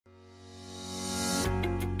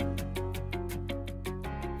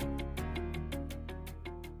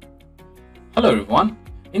Hello everyone.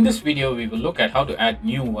 In this video, we will look at how to add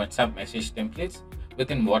new WhatsApp message templates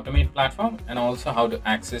within Whautomate platform and also how to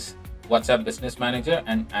access WhatsApp Business Manager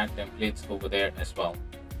and add templates over there as well.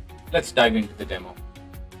 Let's dive into the demo.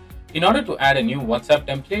 In order to add a new WhatsApp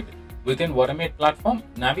template within Whautomate platform,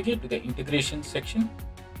 navigate to the integration section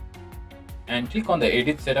and click on the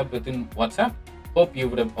edit setup within WhatsApp. Hope you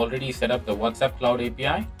would have already set up the WhatsApp Cloud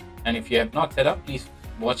API. And if you have not set up, please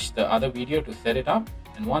watch the other video to set it up.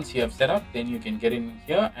 And once you have set up, then you can get in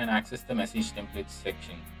here and access the message templates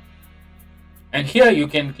section. And here you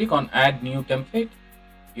can click on add new template.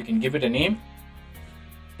 You can give it a name.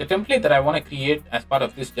 The template that I want to create as part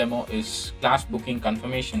of this demo is class booking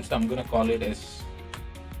confirmation. So I'm going to call it as,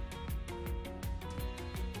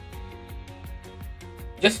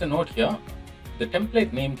 just a note here, the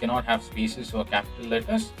template name cannot have spaces or capital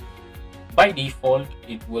letters. By default,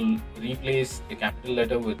 it will replace the capital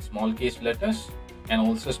letter with small case letters and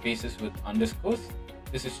also spaces with underscores.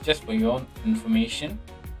 This is just for your information.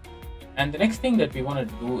 And the next thing that we want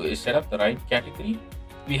to do is set up the right category.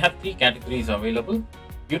 We have 3 categories available.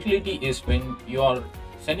 Utility is when you are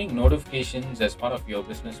sending notifications as part of your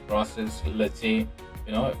business process. Let's say,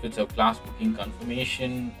 if it's a class booking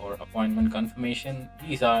confirmation or appointment confirmation,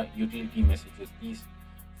 these are utility messages. These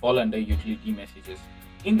fall under utility messages.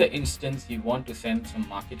 In the instance you want to send some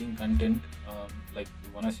marketing content, like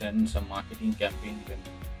you want to send some marketing campaigns and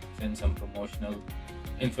send some promotional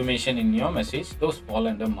information in your message, those fall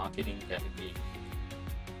under marketing category.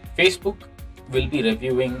 Facebook will be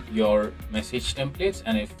reviewing your message templates,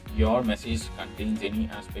 and if your message contains any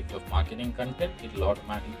aspect of marketing content, it will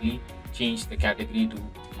automatically change the category to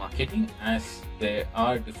marketing, as there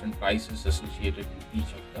are different prices associated with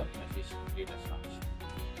each of the message template as such.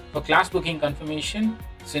 For class booking confirmation,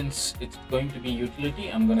 since it's going to be utility,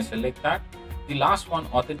 I'm going to select that. The last one,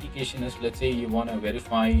 authentication, is let's say you want to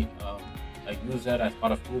verify a user as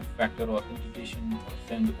part of two-factor authentication or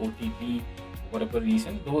send OTP, whatever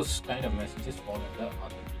reason, those kind of messages fall under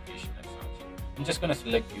authentication as such. I'm just going to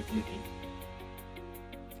select utility.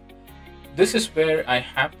 This is where I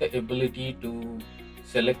have the ability to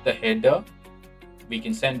select the header. We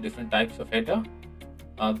can send different types of header.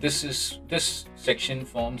 This section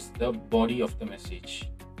forms the body of the message.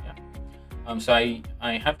 So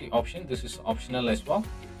I have the option. This is optional as well.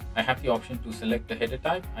 I have the option to select the header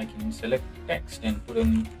type. I can select text and put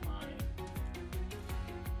in my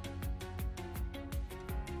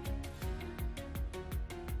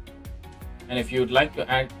and if you would like to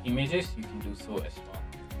add images, you can do so as well.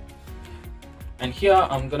 And here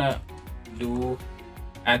I'm gonna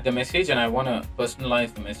add the message, and I want to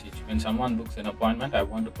personalize the message. When someone books an appointment, I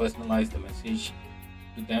want to personalize the message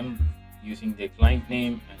to them using their client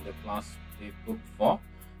name and the class they booked for.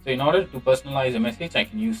 So in order to personalize a message, I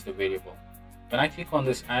can use the variable. When I click on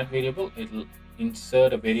this add variable, it will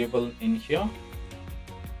insert a variable in here,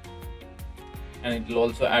 and it will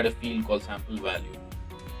also add a field called sample value.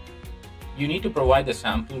 You need to provide the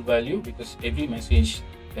sample value because every message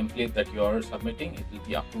template that you are submitting, it will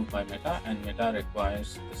be approved by Meta, and Meta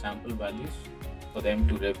requires the sample values for them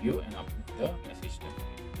to review and approve the message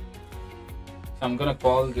template. So I'm going to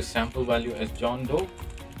call this sample value as John Doe.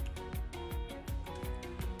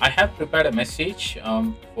 I have prepared a message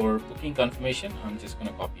for booking confirmation. I'm just going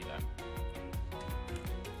to copy that.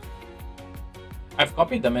 I've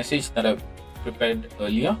copied the message that I've prepared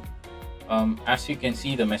earlier. As you can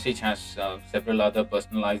see, the message has several other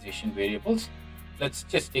personalization variables. Let's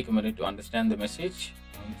just take a minute to understand the message.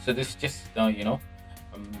 So this is just telling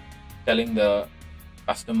the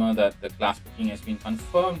customer that the class booking has been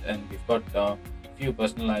confirmed, and we've got a few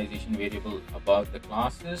personalization variable about the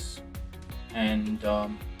classes. And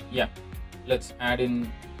let's add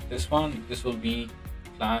in this one. This will be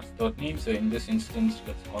class.name. So in this instance,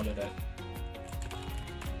 let's call it as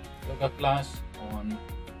yoga class on.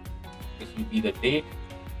 This will be the date.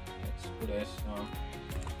 Let's put as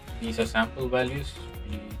these are sample values.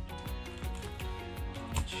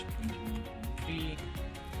 March 2023.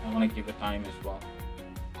 I want to give a time as well.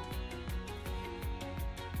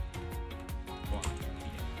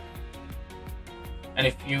 And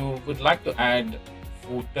if you would like to add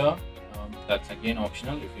footer, that's again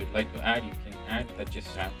optional. If you'd like to add, you can add. That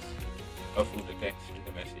just adds a footer text to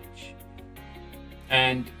the message.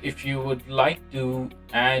 And if you would like to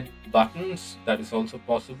add buttons, that is also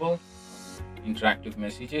possible. Interactive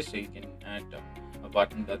messages, so you can add a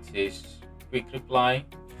button that says quick reply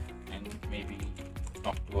and maybe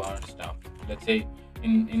talk to our staff. Let's say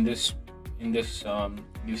in this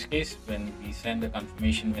use case, when we send a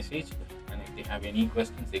confirmation message, and if they have any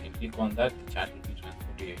questions, they can click on that. The chat will be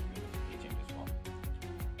transferred to your human agent as well.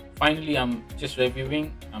 finally, I'm just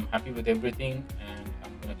reviewing. I'm happy with everything, and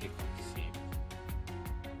I'm going to click on save.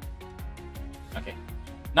 Okay,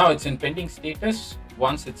 now it's in pending status.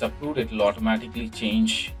 Once it's approved, it will automatically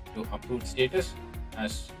change to approved status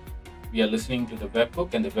as we are listening to the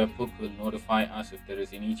webhook, and the webhook will notify us if there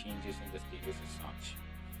is any changes in the status as such.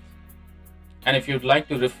 And if you'd like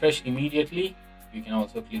to refresh immediately, you can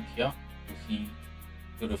also click here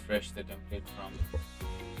to refresh the template from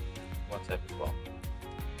WhatsApp as well.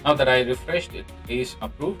 Now that I refreshed, it is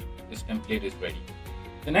approved. This template is ready.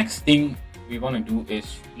 The next thing we want to do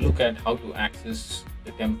is look at how to access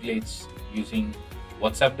the templates using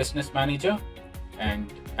WhatsApp Business Manager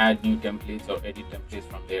and add new templates or edit templates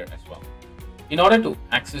from there as well. In order to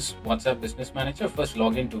access WhatsApp Business Manager, first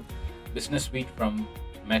log into Business Suite from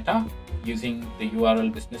Meta using the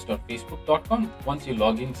URL business.facebook.com. Once you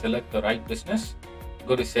log in, select the right business,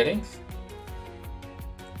 go to settings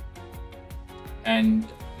and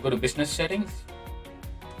go to business settings.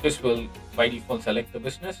 This will by default select the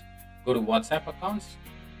business. Go to WhatsApp accounts,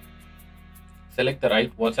 select the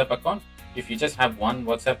right WhatsApp account. If you just have one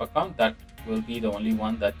WhatsApp account, that will be the only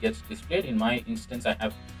one that gets displayed. In my instance, I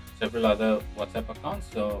have several other WhatsApp accounts,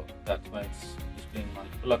 so that's why it's displaying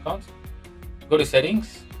multiple accounts. Go to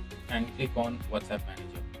settings and click on WhatsApp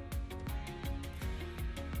Manager.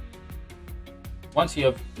 Once you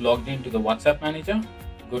have logged into the WhatsApp Manager,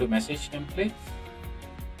 go to message templates,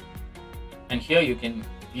 and here you can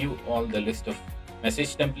view all the list of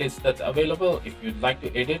message templates that's available. If you'd like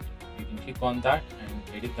to edit, you can click on that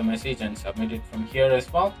and edit the message and submit it from here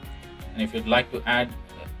as well. And if you'd like to add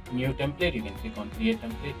a new template, you can click on create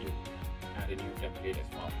template to add a new template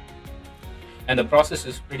as well. And the process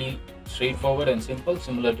is pretty straightforward and simple,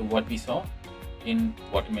 similar to what we saw in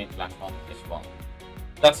Whautomate platform as well.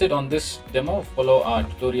 That's it on this demo. Follow our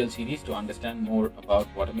tutorial series to understand more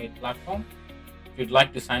about Whautomate platform. If you'd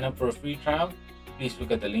like to sign up for a free trial, please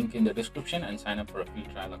look at the link in the description and sign up for a free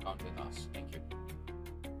trial account with us. Thank you.